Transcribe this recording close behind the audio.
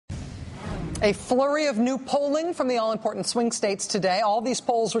A flurry of new polling from the all-important swing states today. All these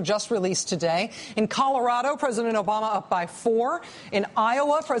polls were just released today. In Colorado, President Obama up by 4. In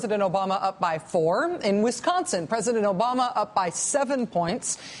Iowa, President Obama up by 4. In Wisconsin, President Obama up by 7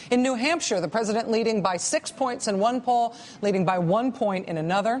 points. In New Hampshire, the president leading by 6 points in one poll, leading by 1 point in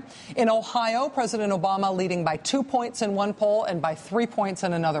another. In Ohio, President Obama leading by 2 points in one poll and by 3 points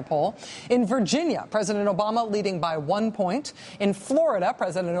in another poll. In Virginia, President Obama leading by 1 point. In Florida,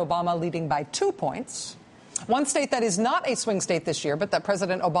 President Obama leading by 2 points. One state that is not a swing state this year, but that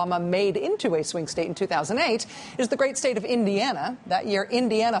President Obama made into a swing state in 2008, is the great state of Indiana. That year,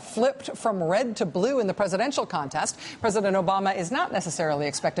 Indiana flipped from red to blue in the presidential contest. President Obama is not necessarily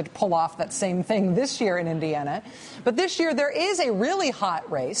expected to pull off that same thing this year in Indiana. But this year, there is a really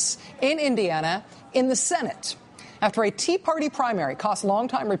hot race in Indiana in the Senate. After a Tea Party primary cost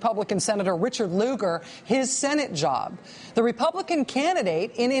longtime Republican Senator Richard Lugar his Senate job, the Republican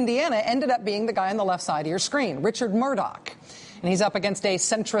candidate in Indiana ended up being the guy on the left side of your screen, Richard Murdoch. And he's up against a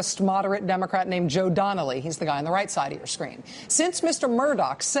centrist, moderate Democrat named Joe Donnelly. He's the guy on the right side of your screen. Since Mr.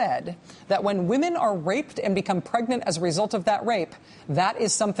 Murdoch said that when women are raped and become pregnant as a result of that rape, that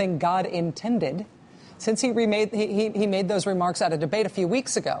is something God intended, since he made those remarks at a debate a few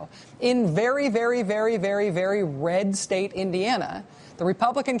weeks ago, in very red state Indiana, the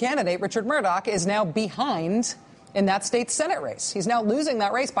Republican candidate, Richard Murdoch, is now behind in that state's Senate race. He's now losing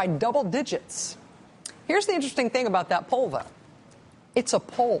that race by double digits. Here's the interesting thing about that poll, though. It's a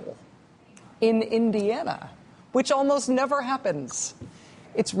poll in Indiana, which almost never happens.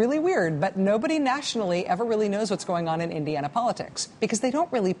 It's really weird, but nobody nationally ever really knows what's going on in Indiana politics because they don't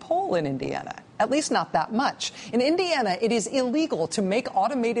really poll in Indiana, at least not that much. In Indiana, it is illegal to make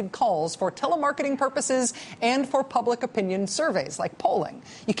automated calls for telemarketing purposes and for public opinion surveys like polling.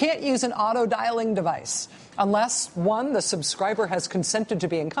 You can't use an auto-dialing device unless, 1, the subscriber has consented to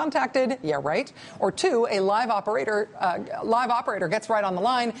being contacted, yeah, right, or 2, a live operator gets right on the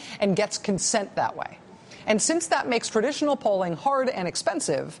line and gets consent that way. And since that makes traditional polling hard and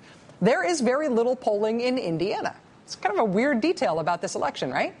expensive, there is very little polling in Indiana. It's kind of a weird detail about this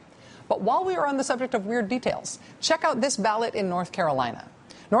election, right? But while we are on the subject of weird details, check out this ballot in North Carolina.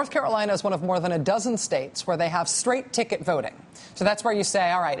 North Carolina is one of more than a dozen states where they have straight ticket voting. So that's where you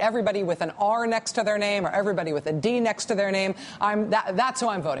say, all right, everybody with an R next to their name or everybody with a D next to their name, that's who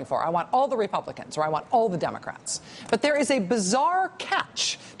I'm voting for. I want all the Republicans or I want all the Democrats. But there is a bizarre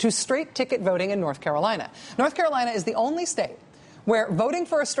catch to straight ticket voting in North Carolina. North Carolina is the only state where voting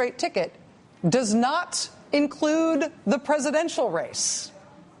for a straight ticket does not include the presidential race.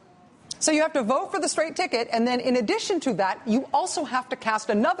 So you have to vote for the straight ticket, and then in addition to that, you also have to cast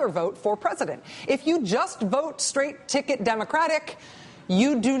another vote for president. If you just vote straight ticket Democratic,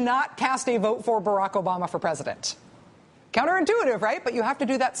 you do not cast a vote for Barack Obama for president. Counterintuitive, right? But you have to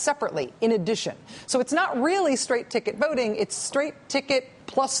do that separately, in addition. So it's not really straight ticket voting, it's straight ticket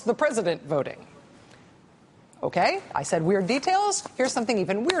plus the president voting. Okay, I said weird details. Here's something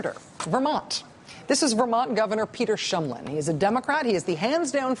even weirder. Vermont. This is Vermont Governor Peter Shumlin. He is a Democrat. He is the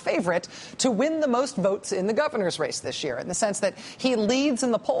hands-down favorite to win the most votes in the governor's race this year, in the sense that he leads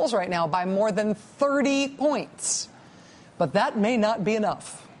in the polls right now by more than 30 points. But that may not be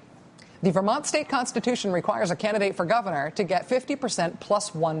enough. The Vermont state constitution requires a candidate for governor to get 50%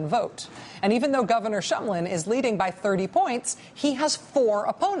 plus 1 vote. And even though Governor Shumlin is leading by 30 points, he has 4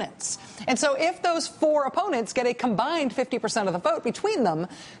 opponents. And so if those 4 opponents get a combined 50% of the vote between them,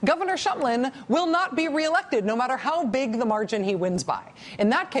 Governor Shumlin will not be reelected no matter how big the margin he wins by. In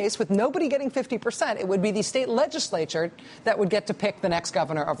that case, with nobody getting 50%, it would be the state legislature that would get to pick the next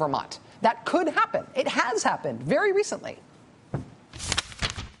governor of Vermont. That could happen. It has happened very recently.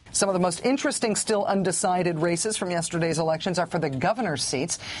 Some of the most interesting still undecided races from yesterday's elections are for the governor's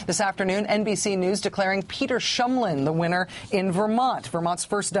seats. This afternoon, NBC News declaring Peter Shumlin the winner in Vermont, Vermont's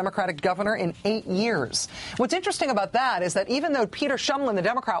first Democratic governor in 8 years. What's interesting about that is that even though Peter Shumlin, the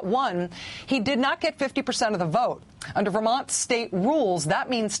Democrat, won, he did not get 50% of the vote. Under Vermont state rules, that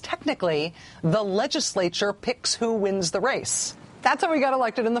means technically the legislature picks who wins the race. That's how he got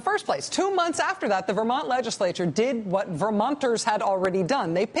elected in the first place. 2 months after that, the Vermont legislature did what Vermonters had already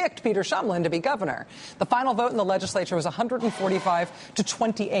done. They picked Peter Shumlin to be governor. The final vote in the legislature was 145 to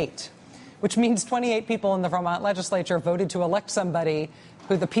 28, which means 28 people in the Vermont legislature voted to elect somebody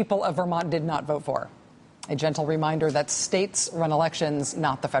who the people of Vermont did not vote for. A gentle reminder that states run elections,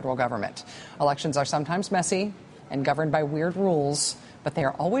 not the federal government. Elections are sometimes messy and governed by weird rules, but they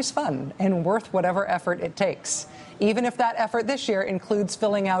are always fun and worth whatever effort it takes. Even if that effort this year includes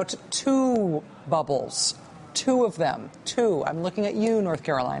filling out 2 bubbles. 2 of them. 2. I'm looking at you, North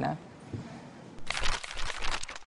Carolina.